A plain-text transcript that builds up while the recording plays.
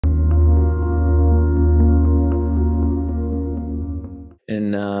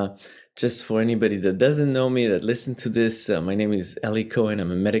And just for anybody that doesn't know me, that listened to this, my name is Eli Cohen.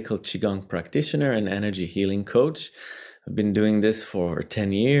 I'm a medical Qigong practitioner and energy healing coach. I've been doing this for over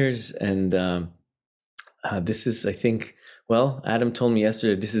 10 years. And this is, I think, well, Adam told me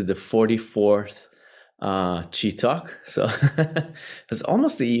yesterday, this is the 44th Chi Talk. So it's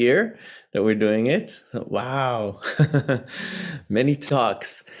almost a year that we're doing it. Wow. Many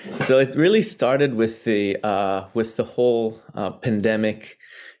talks. So it really started with the whole pandemic,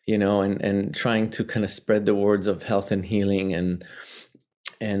 you know, and trying to kind of spread the words of health and healing, and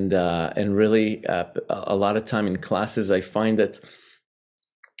really a lot of time in classes I find that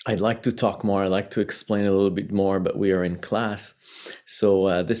I'd like to talk more. I like to explain a little bit more, but we are in class.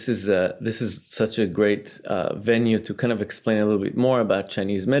 So this is such a great venue to kind of explain a little bit more about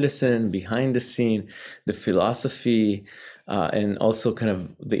Chinese medicine, behind the scene, the philosophy, and also kind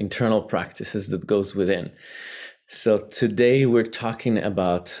of the internal practices that goes within. So today we're talking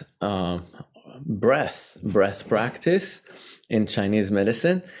about breath practice in Chinese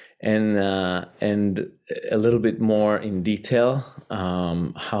medicine. And a little bit more in detail,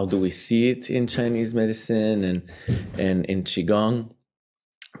 how do we see it in Chinese medicine and in Qigong.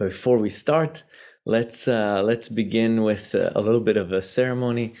 But before we start, let's begin with a little bit of a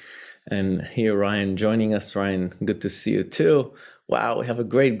ceremony. And here, Ryan joining us. Ryan, good to see you too. Wow, we have a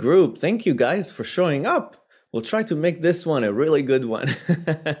great group. Thank you guys for showing up. We'll try to make this one a really good one.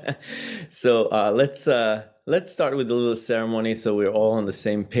 So let's start with a little ceremony so we're all on the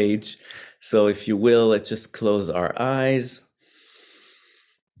same page. So if you will, let's just close our eyes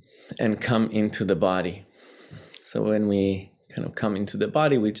and come into the body. So when we kind of come into the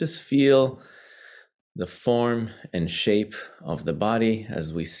body, we just feel the form and shape of the body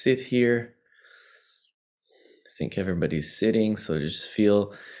as we sit here. I think everybody's sitting, so just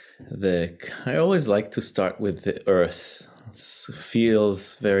feel I always like to start with the earth. It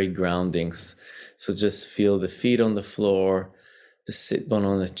feels very grounding. So just feel the feet on the floor, the sit bone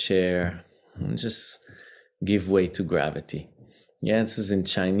on the chair, and just give way to gravity. Yeah, this is in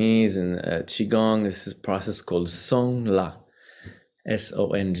Chinese and Qigong. This is a process called Song La,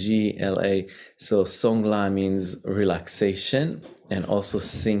 Songla. So Song La means relaxation and also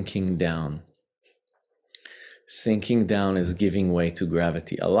sinking down. Sinking down is giving way to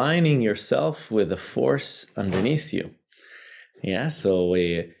gravity, aligning yourself with the force underneath you. Yeah, so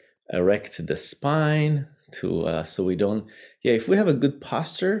we erect the spine to so we don't. Yeah, if we have a good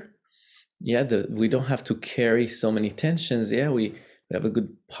posture, yeah, we don't have to carry so many tensions. Yeah, we have a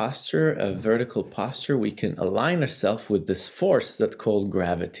good posture, a vertical posture. We can align ourselves with this force that's called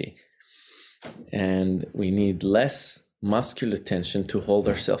gravity, and we need less muscular tension to hold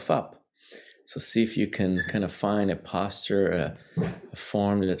ourselves up. So see if you can kind of find a posture, a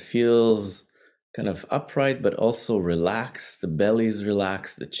form that feels kind of upright, but also relaxed. The belly is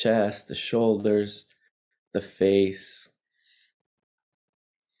relaxed, the chest, the shoulders, the face.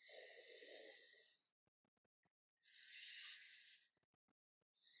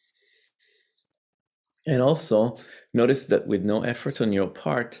 And also notice that with no effort on your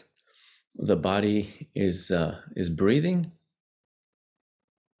part, the body is breathing.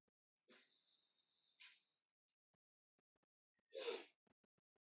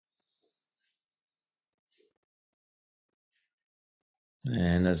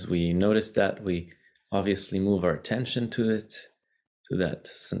 And as we notice that, we obviously move our attention to it, to that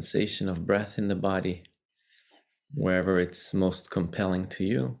sensation of breath in the body, wherever it's most compelling to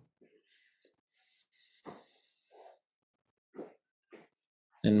you.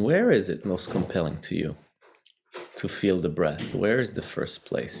 And where is it most compelling to you to feel the breath? Where is the first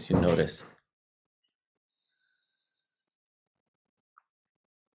place you noticed?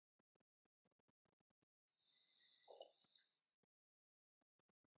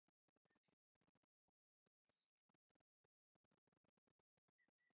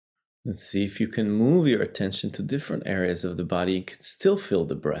 And see if you can move your attention to different areas of the body. You can still feel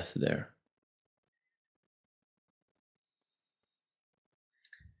the breath there,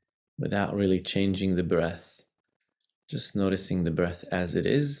 without really changing the breath. Just noticing the breath as it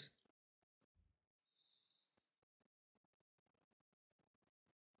is.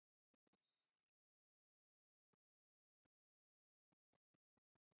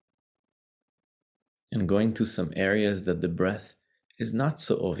 And going to some areas that the breath is not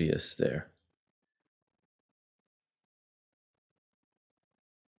so obvious there.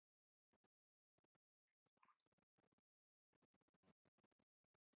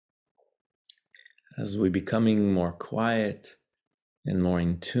 As we're becoming more quiet and more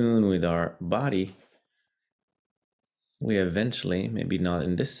in tune with our body, we eventually, maybe not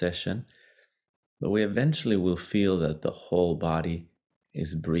in this session, but we eventually will feel that the whole body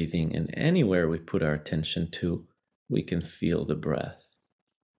is breathing. And anywhere we put our attention to, we can feel the breath.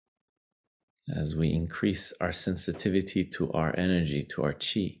 As we increase our sensitivity to our energy, to our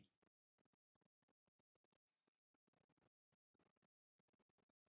chi.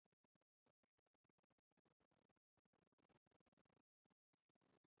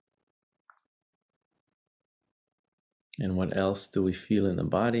 And what else do we feel in the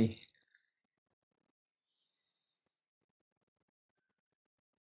body?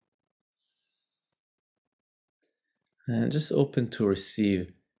 And just open to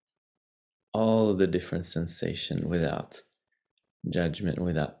receive all the different sensation without judgment,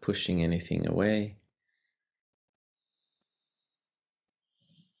 without pushing anything away.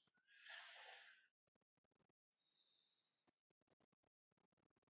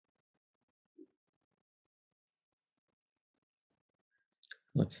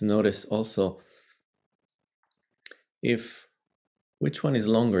 Let's notice also which one is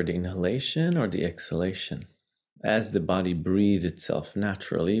longer, the inhalation or the exhalation, as the body breathes itself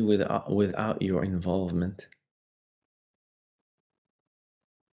naturally without your involvement.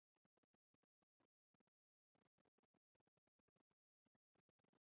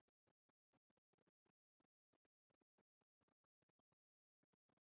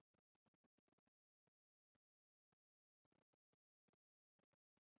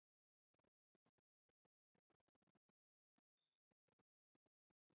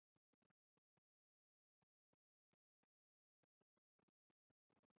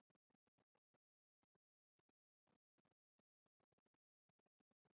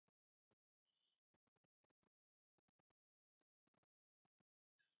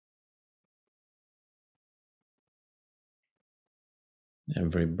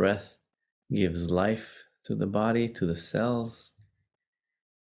 Every breath gives life to the body, to the cells.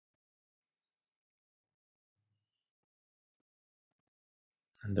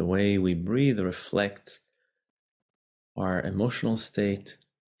 And the way we breathe reflects our emotional state,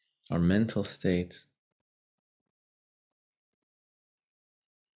 our mental state.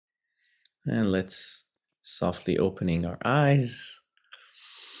 And let's softly opening our eyes.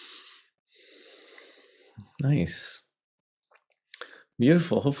 Nice.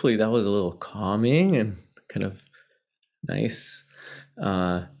 Beautiful. Hopefully that was a little calming and kind of nice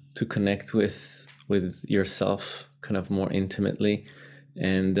to connect with yourself kind of more intimately.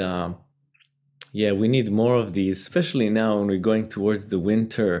 And yeah, we need more of these, especially now when we're going towards the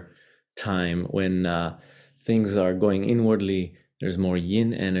winter time, when things are going inwardly. There's more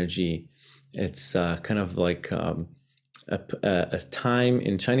yin energy. It's kind of like a time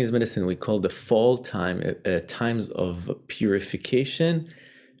in Chinese medicine we call the fall time, times of purification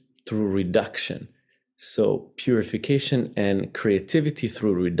through reduction. So purification and creativity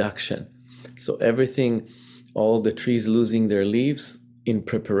through reduction. So everything, all the trees losing their leaves in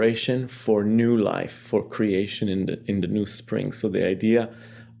preparation for new life, for creation in the new spring. So the idea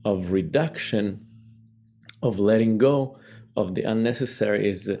of reduction, of letting go of the unnecessary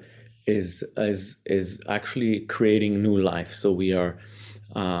is actually creating new life. So we are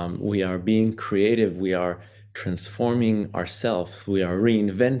being creative. We are transforming ourselves. We are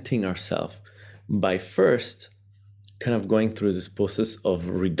reinventing ourselves by first kind of going through this process of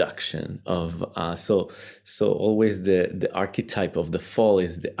reduction of so always the archetype of the fall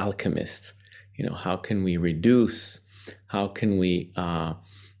is the alchemist. How can we reduce? How can we kind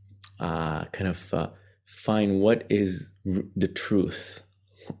of find what is the truth?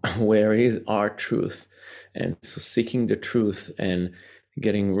 Where is our truth? And so seeking the truth and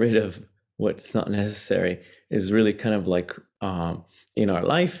getting rid of what's not necessary is really kind of like in our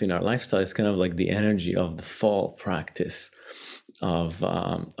lifestyle, it's kind of like the energy of the fall practice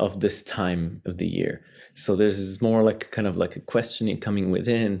of this time of the year. So there's more like kind of like a questioning coming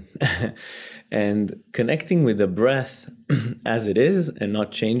within and connecting with the breath as it is and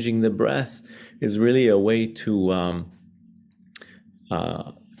not changing the breath is really a way to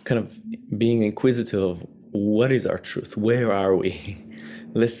kind of being inquisitive of what is our truth, where are we,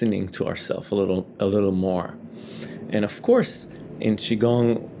 listening to ourselves a little more. And of course, in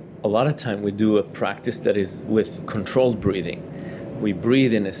Qigong, a lot of time we do a practice that is with controlled breathing. We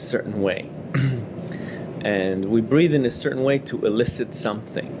breathe in a certain way. And we breathe in a certain way to elicit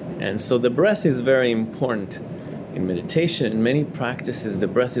something. And so the breath is very important. In meditation, in many practices, the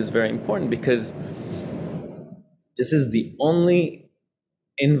breath is very important because this is the only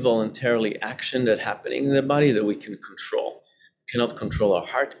involuntarily action that's happening in the body that we can control. We cannot control our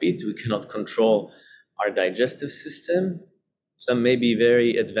heartbeat. We cannot control our digestive system. Some maybe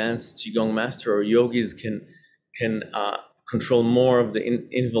very advanced Qigong master or yogis can control more of the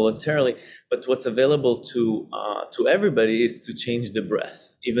involuntarily. But what's available to everybody is to change the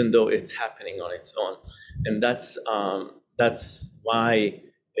breath, even though it's happening on its own. And that's why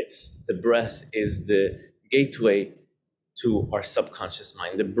the breath is the gateway to our subconscious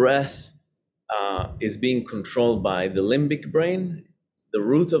mind. The breath is being controlled by the limbic brain, the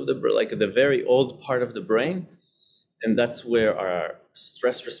root of the brain, like the very old part of the brain. And that's where our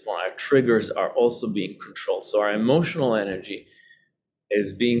stress response, our triggers are also being controlled. So our emotional energy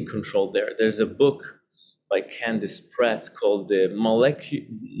is being controlled there. There's a book by Candice Pratt called The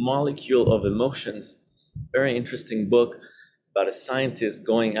Molecule of Emotions. Very interesting book about a scientist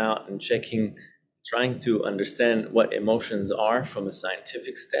going out and trying to understand what emotions are from a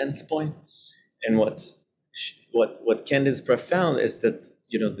scientific standpoint. And what Candice Pratt found is that,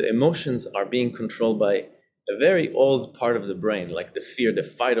 the emotions are being controlled by a very old part of the brain, like the fear, the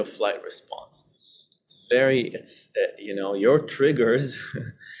fight or flight response. Your triggers.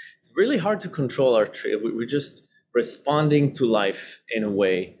 It's really hard to control our trigger. We're just responding to life in a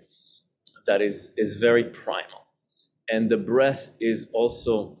way that is very primal, and the breath is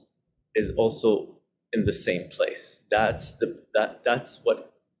also in the same place. That's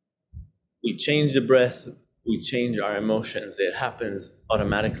what we change the breath. We change our emotions. It happens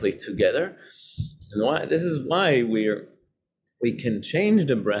automatically together. And this is why we can change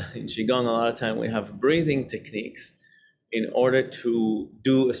the breath in Qigong. A lot of time we have breathing techniques in order to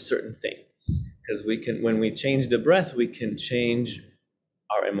do a certain thing. Because when we change the breath, we can change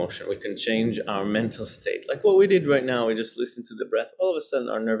our emotion. We can change our mental state. Like what we did right now, we just listened to the breath. All of a sudden,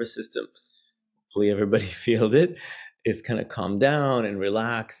 our nervous system, hopefully everybody feels it, is kind of calmed down and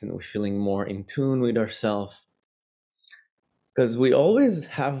relaxed, and we're feeling more in tune with ourselves. Because we always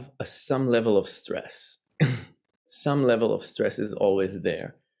have some level of stress. Some level of stress is always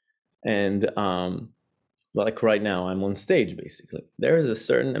there. And like right now, I'm on stage, basically. There is a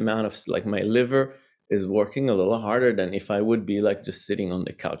certain amount of, like, my liver is working a little harder than if I would be like just sitting on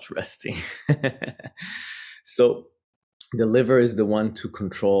the couch resting. So the liver is the one to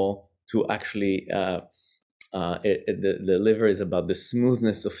control, to actually, the liver is about the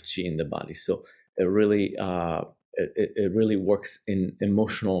smoothness of qi in the body. So it really, it really works in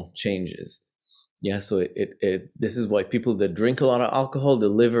emotional changes. Yeah, so this is why people that drink a lot of alcohol, the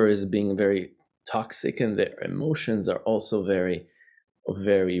liver is being very toxic, and their emotions are also very,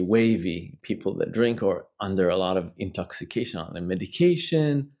 very wavy. People that drink or under a lot of intoxication on the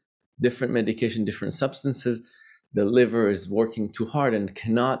medication, different substances, the liver is working too hard and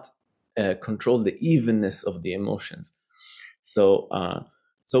cannot control the evenness of the emotions. So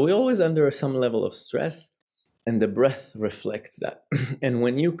we're always under some level of stress, and the breath reflects that. And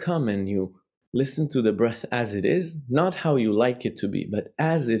when you come and you listen to the breath as it is, not how you like it to be, but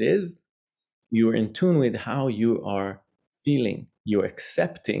as it is, you're in tune with how you are feeling. You're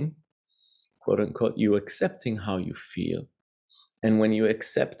accepting, quote unquote, you're accepting how you feel. And when you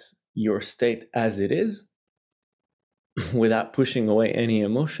accept your state as it is, without pushing away any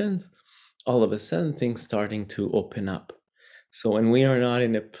emotions, all of a sudden things starting to open up. So when we are not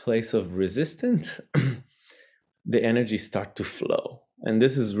in a place of resistance, the energy start to flow. And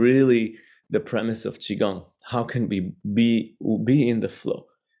this is really the premise of Qigong. How can we be in the flow?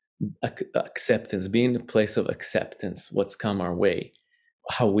 Acceptance, be in the place of acceptance, what's come our way,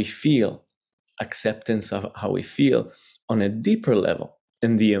 how we feel, acceptance of how we feel on a deeper level.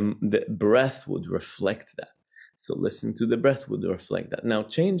 And the breath would reflect that. So listen to the breath would reflect that. Now,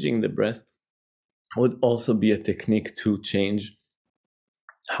 changing the breath would also be a technique to change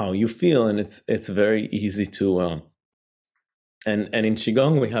how you feel. And it's very easy to, and in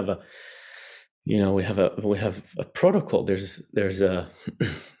Qigong, we have a protocol. There's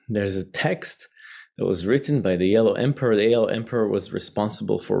a text that was written by the Yellow Emperor. The Yellow Emperor was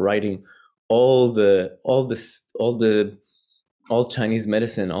responsible for writing all Chinese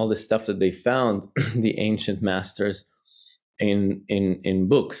medicine, all the stuff that they found, the ancient masters in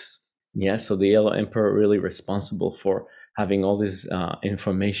books. Yeah, so the Yellow Emperor really responsible for having all this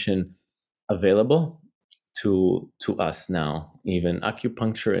information available to us now, even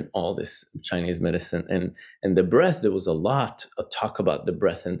acupuncture and all this Chinese medicine and the breath. There was a lot of talk about the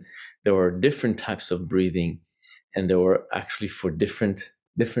breath, and there were different types of breathing, and there were actually for different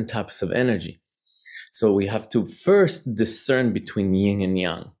types of energy. So we have to first discern between yin and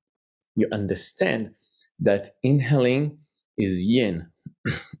yang. You understand that inhaling is yin,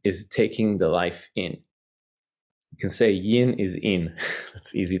 is taking the life in. You can say yin is in.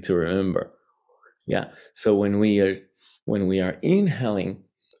 That's easy to remember. Yeah. So when we are inhaling,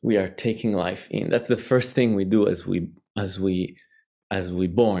 we are taking life in. That's the first thing we do as we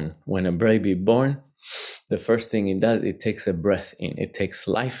born. When a baby born, the first thing it does, it takes a breath in, it takes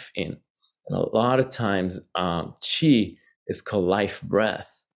life in. And a lot of times, qi is called life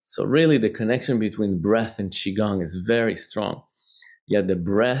breath. So really the connection between breath and qigong is very strong. Yet the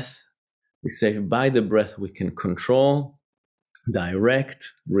breath, we say by the breath we can control, direct,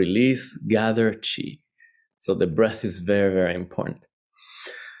 release, gather qi. So the breath is very, very important.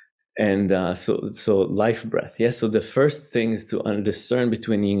 And so life breath. Yes. So the first thing is to discern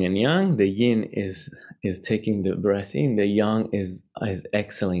between yin and yang. The yin is taking the breath in. The yang is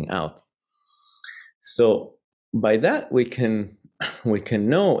exhaling out. So by that we can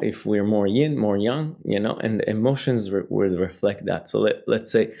know if we're more yin, more yang, and the emotions will reflect that. So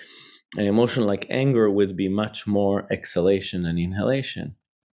let's say an emotion like anger would be much more exhalation than inhalation.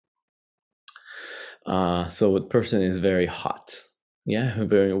 So a person is very hot. Yeah,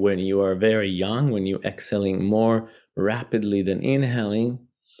 when you are very young, when you're exhaling more rapidly than inhaling,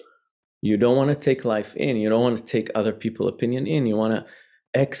 you don't want to take life in. You don't want to take other people's opinion in. You want to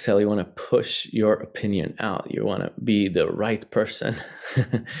exhale. You want to push your opinion out. You want to be the right person.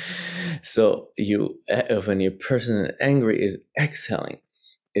 So when your person angry is exhaling,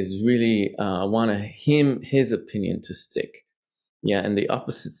 is really want his opinion to stick. Yeah, and the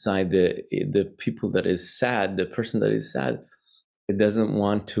opposite side, the people that is sad, the person that is sad, it doesn't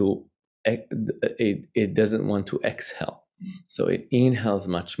want to exhale. So it inhales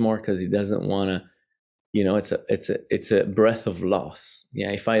much more because it doesn't want to, it's a breath of loss.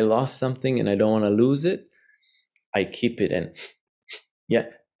 Yeah, if I lost something and I don't want to lose it, I keep it in. Yeah,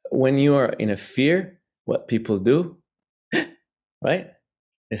 when you are in a fear, what people do, right?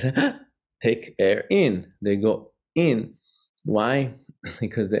 They say, take air in. They go in. Why?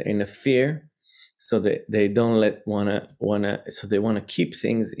 Because they're in a fear. So they don't so they want to keep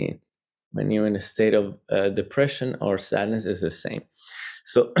things in. When you're in a state of depression or sadness, is the same.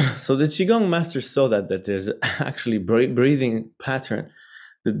 So the Qigong master saw that there's actually breathing pattern,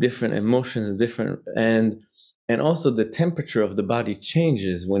 the different emotions, and also the temperature of the body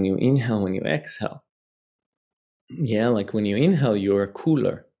changes when you inhale, when you exhale. Yeah, like when you inhale, you're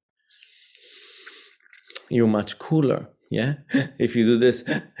cooler. You're much cooler. Yeah. If you do this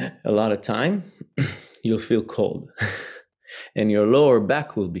a lot of time, you'll feel cold. And your lower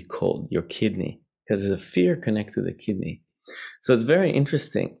back will be cold, your kidney, because there's a fear connected to the kidney. So it's very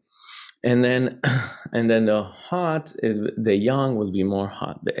interesting. And then the hot, the yang will be more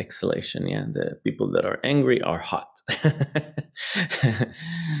hot, the exhalation. Yeah. The people that are angry are hot.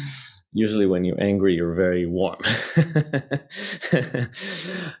 Usually when you're angry, you're very warm.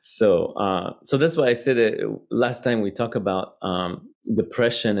 So that's why I said it last time we talked about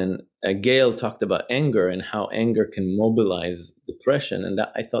depression, and Gail talked about anger and how anger can mobilize depression. And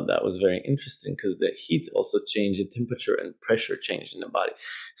I thought that was very interesting because the heat also changed, the temperature and pressure changed in the body.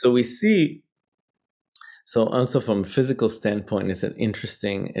 So we see, so also from a physical standpoint, it's an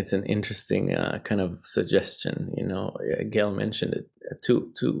interesting kind of suggestion. Gail mentioned it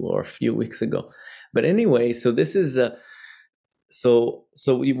two or a few weeks ago. But anyway, so this is so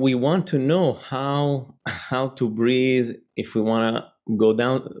we want to know how to breathe if we want to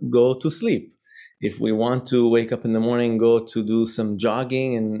go to sleep. If we want to wake up in the morning, go to do some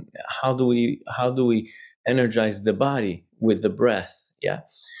jogging, and how do we energize the body with the breath? Yeah.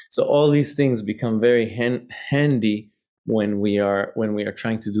 So all these things become very handy when we are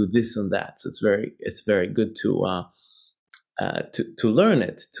trying to do this and that. So it's very good to learn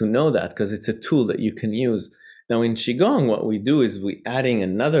it, to know that, because it's a tool that you can use. Now in Qigong, what we do is we adding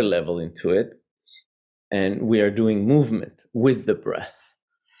another level into it, and we are doing movement with the breath.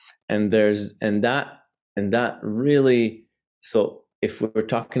 And that really, so if we're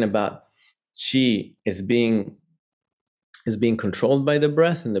talking about qi is being controlled by the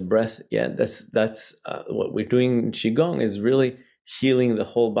breath, and the breath, yeah, that's what we're doing in Qigong is really healing the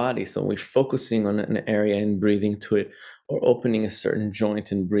whole body. So we're focusing on an area and breathing to it, or opening a certain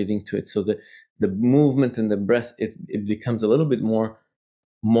joint and breathing to it. So the movement and the breath, it becomes a little bit more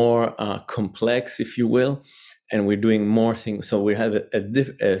complex, if you will, and we're doing more things. So we have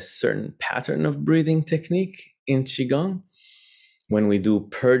a certain pattern of breathing technique in Qigong. When we do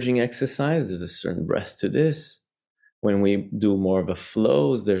purging exercise, there's a certain breath to this. When we do more of a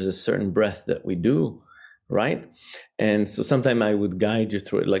flows, there's a certain breath that we do, right? And so sometimes I would guide you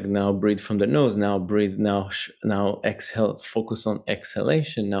through it, like now breathe from the nose, now breathe, now exhale, focus on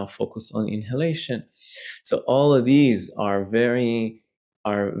exhalation, now focus on inhalation. So all of these are very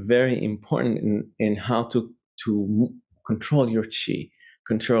important in how to control your qi,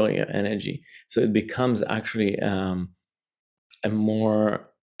 control your energy. So it becomes actually a more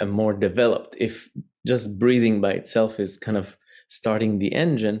developed. If just breathing by itself is kind of starting the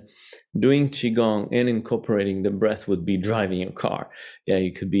engine. Doing qigong and incorporating the breath would be driving your car. Yeah,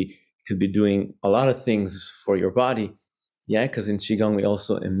 you could be doing a lot of things for your body. Yeah, because in qigong we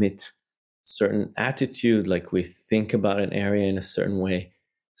also emit certain attitude, like we think about an area in a certain way.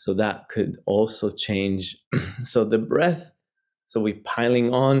 So that could also change. So the breath, so we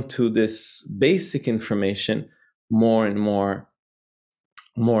piling on to this basic information more and more,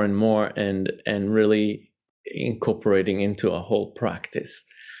 and really incorporating into a whole practice.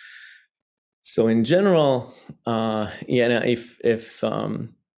 So in general, if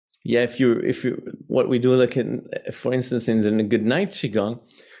you what we do, like for instance in the good night qigong,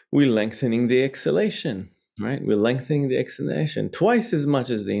 we're lengthening the exhalation, right? We're lengthening the exhalation twice as much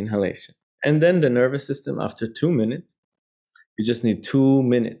as the inhalation. And then the nervous system, after 2 minutes, you just need 2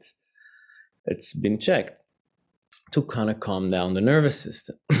 minutes. It's been checked to kind of calm down the nervous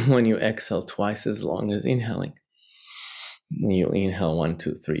system when you exhale twice as long as inhaling. You inhale 1,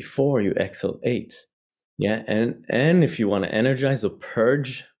 2, 3, 4, you exhale 8. Yeah, and if you want to energize or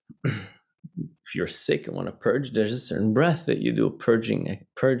purge, if you're sick and want to purge, there's a certain breath that you do, a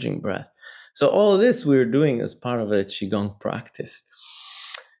purging breath. So all of this we're doing as part of a qigong practice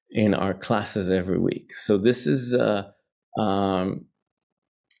in our classes every week. So this is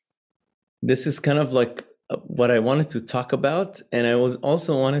kind of like what I wanted to talk about, and I was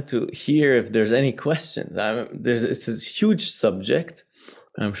also wanted to hear if there's any questions. It's a huge subject.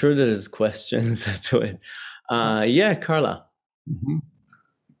 I'm sure there's questions to it. Yeah, Carla. Mm-hmm.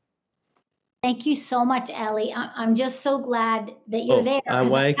 Thank you so much, Ellie. I'm just so glad that you're there.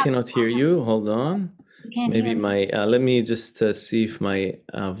 Why I cannot hear you? Hold on. Maybe my let me just see if my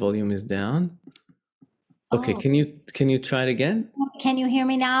volume is down. Okay, can you try it again? Can you hear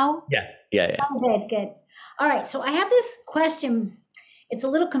me now? Yeah. Oh, good. All right, so I have this question. It's a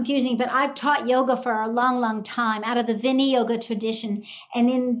little confusing, but I've taught yoga for a long time out of the Vini yoga tradition. And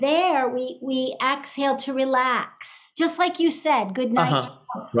in there, we exhale to relax, just like you said, good night.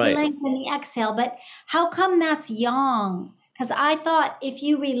 Right. We lengthen the exhale, but how come that's yang? Because I thought if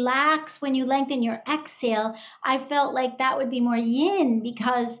you relax when you lengthen your exhale, I felt like that would be more yin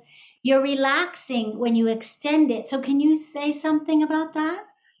because you're relaxing when you extend it. So can you say something about that?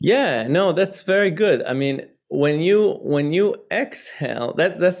 Yeah, no, that's very good. I mean, when you exhale,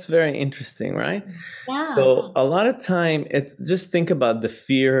 that's very interesting, right? Yeah. So a lot of time, it's just think about the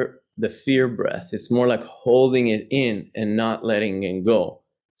fear breath. It's more like holding it in and not letting it go.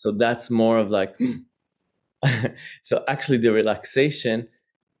 So that's more of like, so actually the relaxation,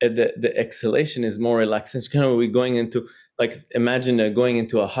 the exhalation is more relaxation. Kind of we're going into, like, imagine going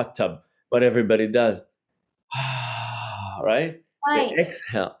into a hot tub, what everybody does, right? They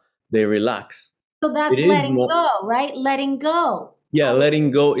exhale, they relax. So that's letting go, right? Letting go. Yeah, letting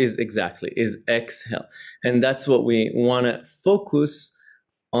go is exhale. And that's what we want to focus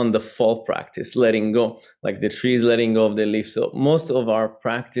on, the fall practice, letting go, like the trees letting go of the leaves. So most of our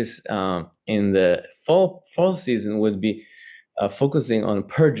practice in the fall season would be focusing on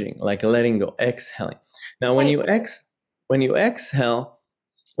purging, like letting go, exhaling. Now, when you exhale,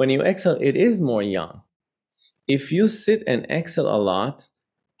 it is more yang. If you sit and exhale a lot,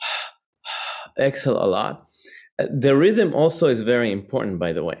 the rhythm also is very important,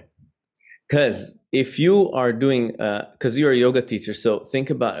 by the way. Because if you are doing, because you're a yoga teacher, so think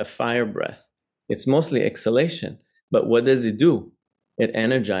about a fire breath. It's mostly exhalation, but what does it do? It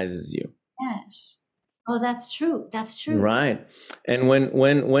energizes you. Yes. Oh, that's true. Right. And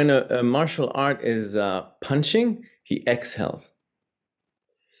when a martial art is punching, he exhales.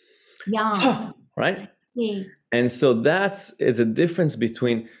 Yeah. Right? And so is a difference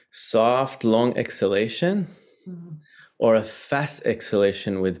between soft, long exhalation or a fast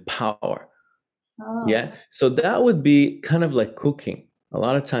exhalation with power. Oh. Yeah. So that would be kind of like cooking. A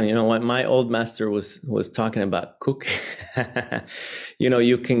lot of time, what my old master was talking about cooking.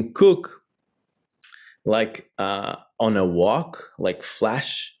 You can cook like on a wok, like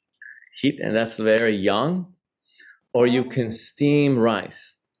flash heat, and that's very young. Or you can steam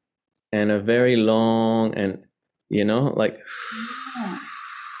rice and a very long and like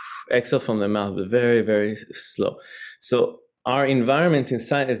exhale from the mouth, but very, very slow. So our environment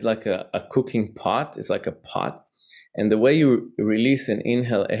inside is like a cooking pot. It's like a pot. And the way you release and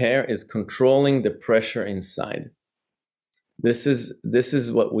inhale air is controlling the pressure inside. This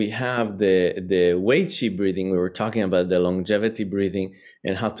is what we have, the Wei Qi breathing. We were talking about the longevity breathing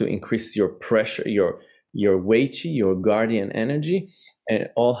and how to increase your pressure, your Wei Qi, your guardian energy. And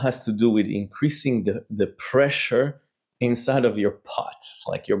it all has to do with increasing the pressure inside of your pot,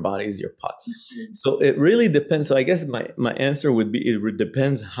 like your body is your pot. So it really depends. So I guess my answer would be, it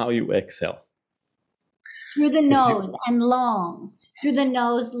depends how you exhale. through the If you, nose and long, through the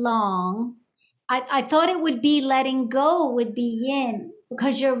nose long. I thought it would be letting go would be yin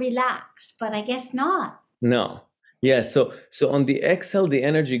because you're relaxed, but I guess not. no. Yeah, so on the exhale, the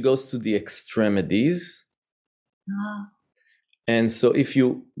energy goes to the extremities. Ah, And so if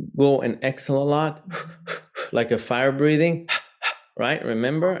you go and exhale a lot, like a fire breathing, right?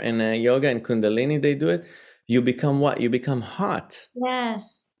 Remember in yoga and Kundalini, they do it. You become what? You become hot.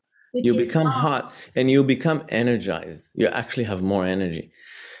 yes, which You is become hot and you become energized. You actually have more energy.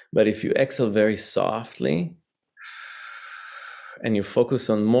 But if you exhale very softly and you focus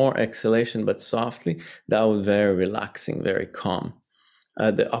on more exhalation, but softly, that would be very relaxing, very calm.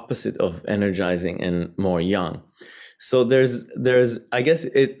 The opposite of energizing and more yang. So there's I guess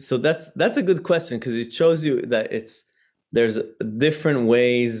it so that's a good question because it shows you that there's different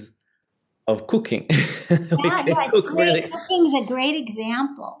ways of cooking. We yeah, can yeah. It's cook great. really. Cooking is a great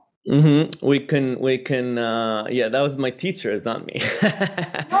example. We can yeah, that was my teacher, not me.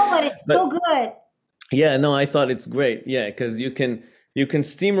 No, but it's so But good. yeah, no, I thought it's great. Yeah, because you can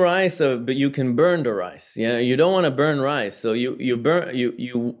steam rice, but you can burn the rice. Yeah, you don't want to burn rice, so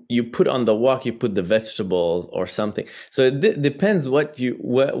you put on the wok. You put the vegetables or something. So it depends what you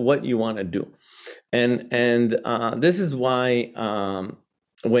want to do, and this is why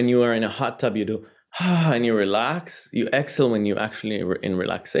when you are in a hot tub, you do and you relax. You exhale when you actually are in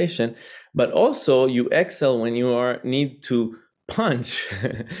relaxation, but also you exhale when you are need to punch.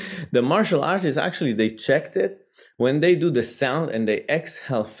 The martial artists actually they checked it when they do the sound and they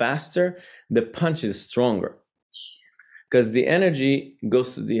exhale faster, the punch is stronger because the energy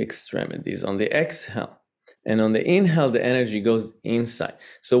goes to the extremities on the exhale, and on the inhale the energy goes inside.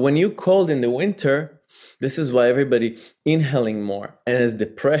 So when you cold in the winter, this is why everybody inhaling more, and as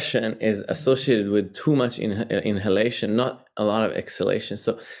depression is associated with too much inhalation, not a lot of exhalation.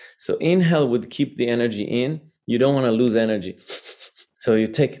 So inhale would keep the energy in. You don't want to lose energy, so you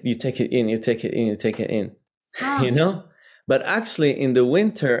take it in, you take it in, you take it in. Huh. You know. But actually in the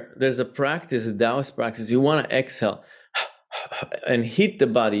winter there's a practice, a Taoist practice. You want to exhale and heat the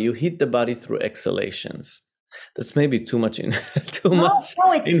body. You heat the body through exhalations. That's maybe too much too No, much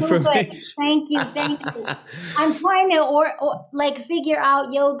no, it's so good. information. Thank you, thank you. I'm trying to or like figure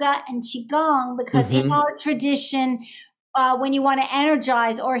out yoga and qigong because in Hmm. our tradition, when you want to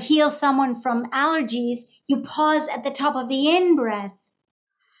energize or heal someone from allergies, you pause at the top of the in breath.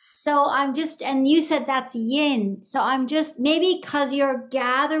 So I'm just, and you said that's yin. So I'm just maybe because you're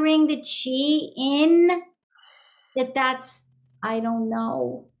gathering the chi in that's I don't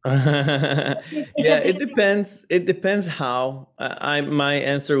know. It's Yeah, a big it depends how. I my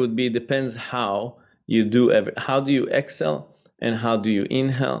answer would be depends how you do how do you exhale and how do you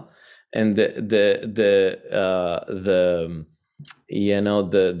inhale, and the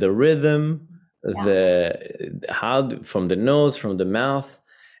the rhythm, yeah. the from the nose, from the mouth,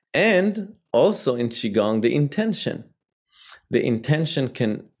 and also in qigong the intention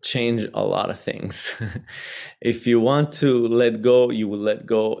can change a lot of things. If you want to let go, you will let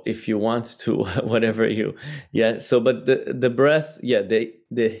go. If you want to whatever you, yeah. So but the breath, yeah,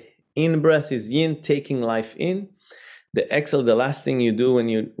 the in breath is yin, taking life in. The exhale, the last thing you do when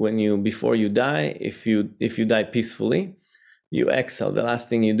you before you die, if you die peacefully, you exhale. The last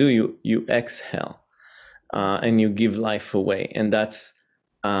thing you do, you exhale, and you give life away, and that's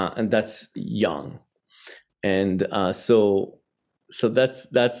young. And so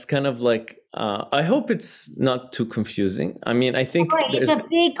that's kind of like, I hope it's not too confusing. I mean, I think Right. It's there's. a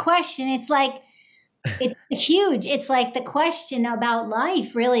big question. It's like it's huge. It's like the question about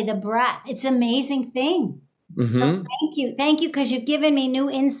life, really, the breath. It's an amazing thing. So Hmm. thank you. Thank you because you've given me new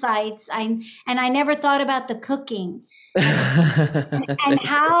insights. I never thought about the cooking and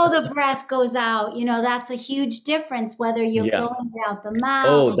how the breath goes out. You know, that's a huge difference whether you're Yeah. blowing it out the mouth.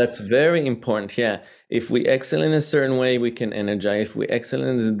 Oh, that's very important. Yeah. If we exhale in a certain way, we can energize. If we exhale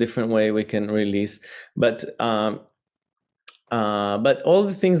in a different way, we can release. But all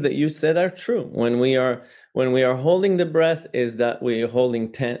the things that you said are true. When we are holding the breath, is that we are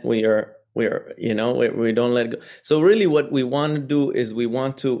holding we are we don't let go. So really, what we want to do is we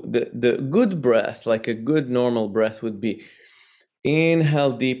want to the good breath, like a good normal breath, would be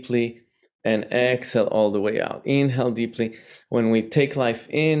inhale deeply and exhale all the way out. Inhale deeply when we take life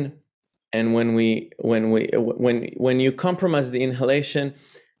in, and when you compromise the inhalation,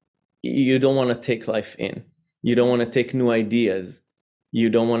 you don't want to take life in. You don't want to take new ideas. You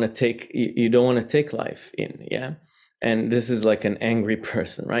don't want to take life in. Yeah. And this is like an angry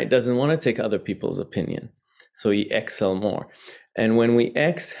person, right? Doesn't want to take other people's opinion. So he exhale more. And when we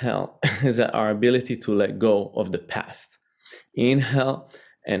exhale is that our ability to let go of the past. Inhale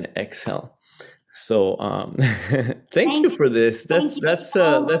and exhale. So thank you Thank for this. thank you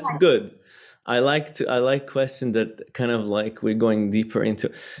so That's much. good. I like questions that kind of like we're going deeper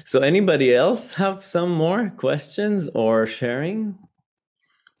into. So anybody else have some more questions or sharing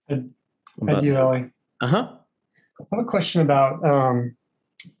I about? do, Ellie. Uh-huh. I have a question about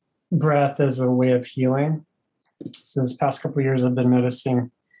breath as a way of healing. So this past couple of years, I've been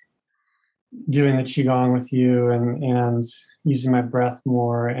noticing doing the qigong with you and using my breath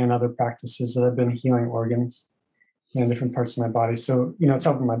more and other practices that have been healing organs and different parts of my body. So it's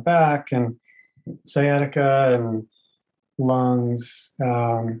helping my back and sciatica and lungs,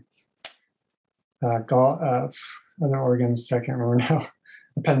 other organs I can't remember now,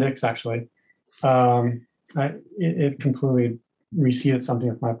 appendix actually. It completely reseeded something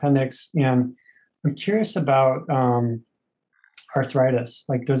with my appendix, and I'm curious about arthritis.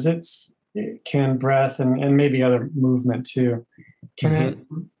 Like, can breath and maybe other movement too, can it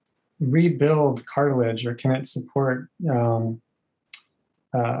rebuild cartilage, or can it support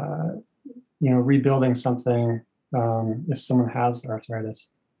rebuilding something if someone has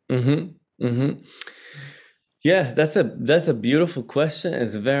arthritis? Yeah, that's a beautiful question.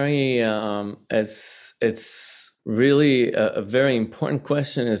 It's very it's really a very important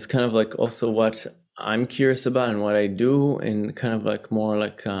question. It's kind of like also what I'm curious about and what I do in kind of like more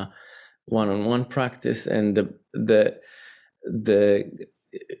like one-on-one practice. And the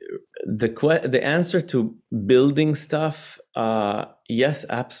answer to building stuff, yes,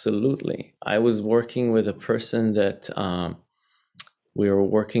 absolutely. I was working with a person that we were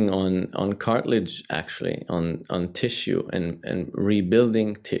working on cartilage, actually, on tissue and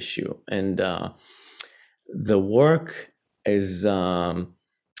rebuilding tissue. And the work is the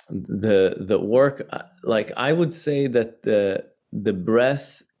work, like I would say that the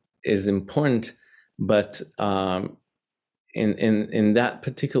breath is important, but in that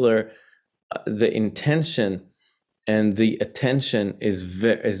particular, the intention and the attention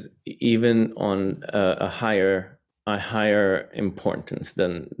is even on a higher importance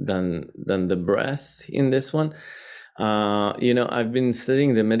than the breath in this one. I've been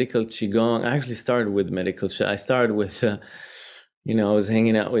studying the medical qigong. I actually started with medical. I started with I was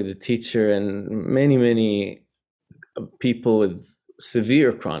hanging out with a teacher and many people with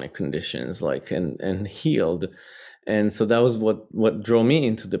severe chronic conditions, like and healed. And so that was what drew me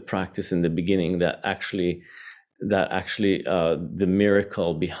into the practice in the beginning, that actually the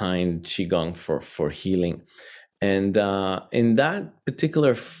miracle behind qigong for healing. And in that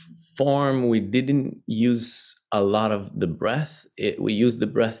particular form, we didn't use a lot of the breath. We used the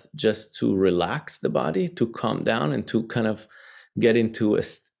breath just to relax the body, to calm down, and to kind of get into an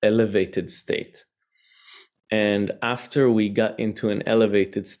elevated state. And after we got into an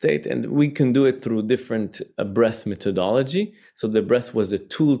elevated state, and we can do it through different breath methodology. So the breath was a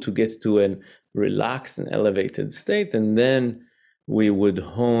tool to get to a relaxed and elevated state. And then we would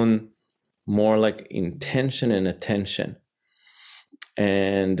hone more like intention and attention,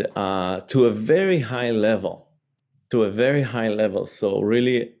 and to a very high level. So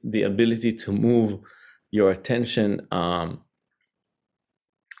really the ability to move your attention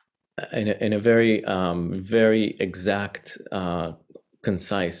in a very very exact,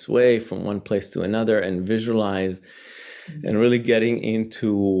 concise way from one place to another, and visualize and really getting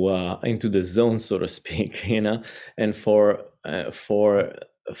into the zone, so to speak, and for a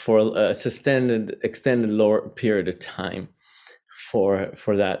extended lower period of time for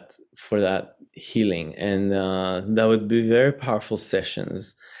that healing. And that would be very powerful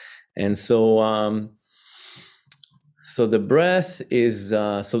sessions. And so the breath is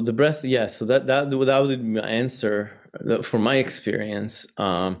that would be my answer. From my experience,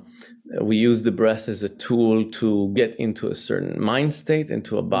 we use the breath as a tool to get into a certain mind state,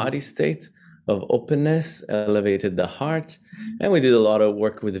 into a body state of openness, elevated the heart. And we did a lot of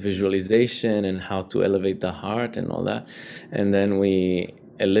work with visualization and how to elevate the heart and all that. And then we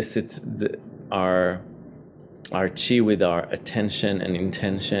elicit our chi with our attention and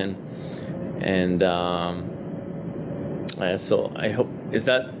intention. And so I hope, is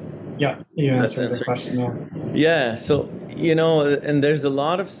that? Yeah, you answered the question, yeah. Yeah, so, and there's a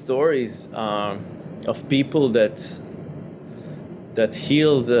lot of stories of people that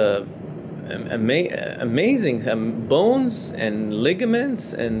healed amazing bones and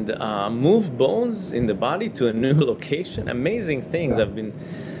ligaments, and move bones in the body to a new location. Amazing things. I've been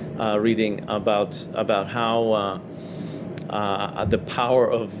reading about how the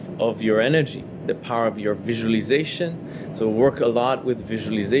power of your energy, the power of your visualization. So work a lot with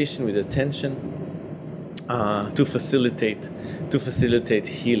visualization, with attention, to facilitate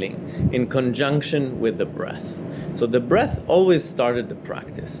healing in conjunction with the breath. So the breath always started the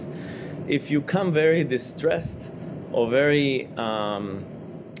practice. if you come very distressed or very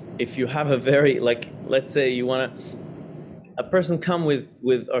if you have a very, like, let's say you want to, a person come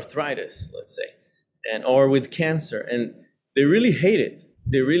with arthritis, let's say, and or with cancer, and they really hate it,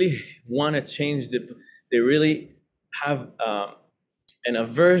 they really want to change they really have an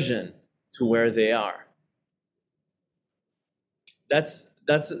aversion to where they are, that's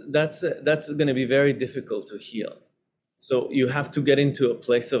going to be very difficult to heal. So you have to get into a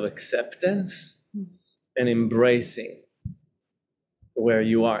place of acceptance and embracing where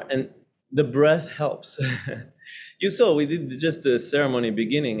you are, and the breath helps. You saw we did just the ceremony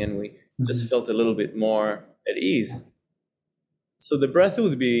beginning, and we just felt a little bit more at ease. So the breath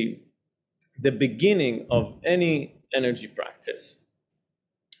would be the beginning of any energy practice,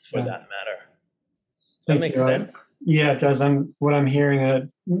 for that matter. Does that make sense? Yeah, it does. What I'm hearing, it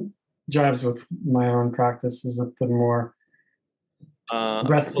jives with my own practice, is that the more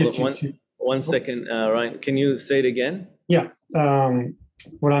breath gets you to... One second, Ryan, can you say it again? Yeah.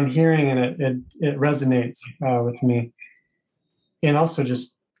 What I'm hearing, and it resonates with me, and also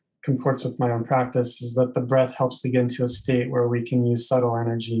just comports with my own practice, is that the breath helps to get into a state where we can use subtle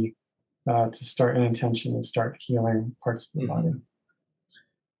energy to start an intention and start healing parts of the body.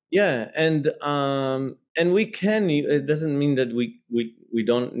 Yeah, and we can. It doesn't mean that we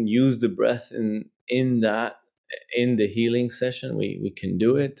don't use the breath in the healing session. We can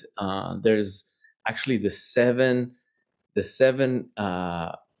do it. There's actually the seven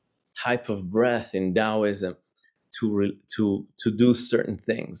type of breath in Taoism to do certain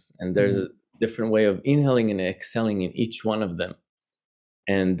things, and there's a different way of inhaling and exhaling in each one of them,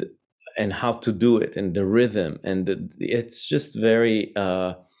 and how to do it, and the rhythm, and it's just very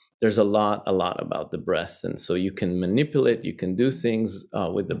there's a lot about the breath, and so you can manipulate, you can do things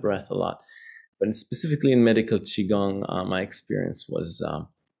with the breath a lot. But specifically in medical qigong, my experience was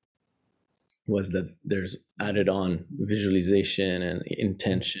that there's added on visualization and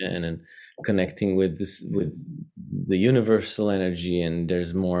intention and connecting with the universal energy, and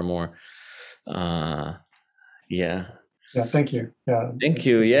there's more and more. Yeah, thank you. Thank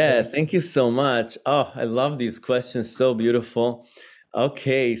you so much. Oh, I love these questions, so beautiful.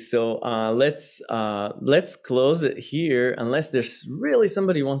 Okay, so let's close it here, unless there's really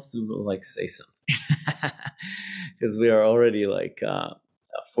somebody wants to like say something, because we are already like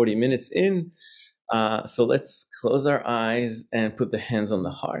 40 minutes in. So let's close our eyes and put the hands on the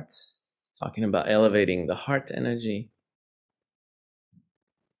heart, talking about elevating the heart energy,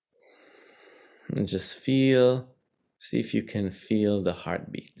 and just see if you can feel the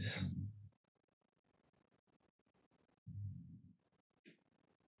heartbeats.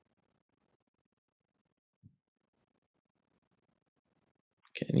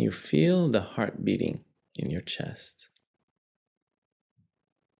 Can you feel the heart beating in your chest?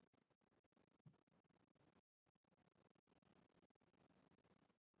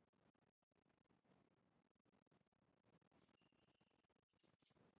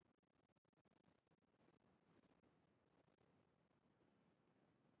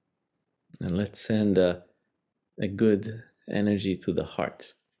 And let's send a good energy to the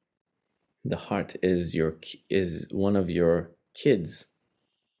heart. The heart is one of your kids.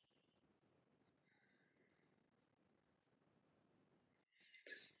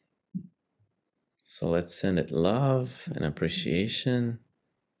 So let's send it love and appreciation.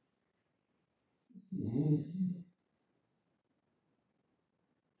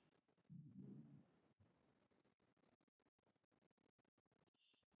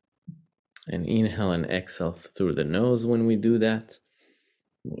 And inhale and exhale through the nose when we do that.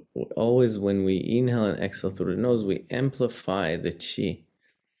 Always when we inhale and exhale through the nose, we amplify the qi.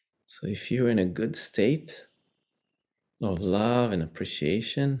 So if you're in a good state of love and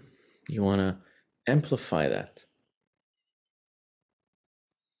appreciation, you want to amplify that.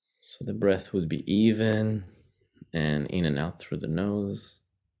 So the breath would be even and in and out through the nose.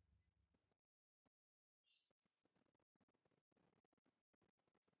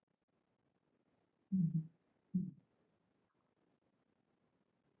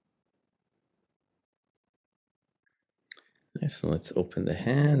 Nice. So let's open the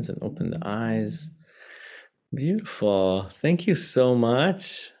hands and open the eyes. Beautiful. Thank you so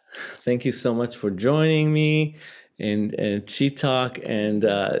much. Thank you so much for joining me and Chi Talk. And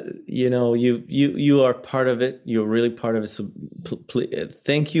you are part of it. You're really part of it. So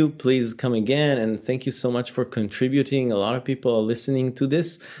thank you. Please come again. And thank you so much for contributing. A lot of people are listening to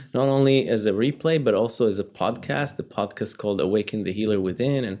this, not only as a replay, but also as a podcast. The podcast called Awaken the Healer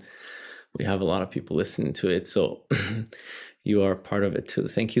Within. And we have a lot of people listening to it. So you are part of it too.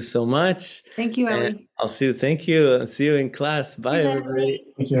 Thank you so much. Thank you, Ellie. I'll see you. Thank you. I'll see you in class. Bye, everybody.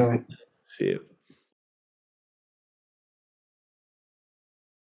 Thank you, Ellie. See you.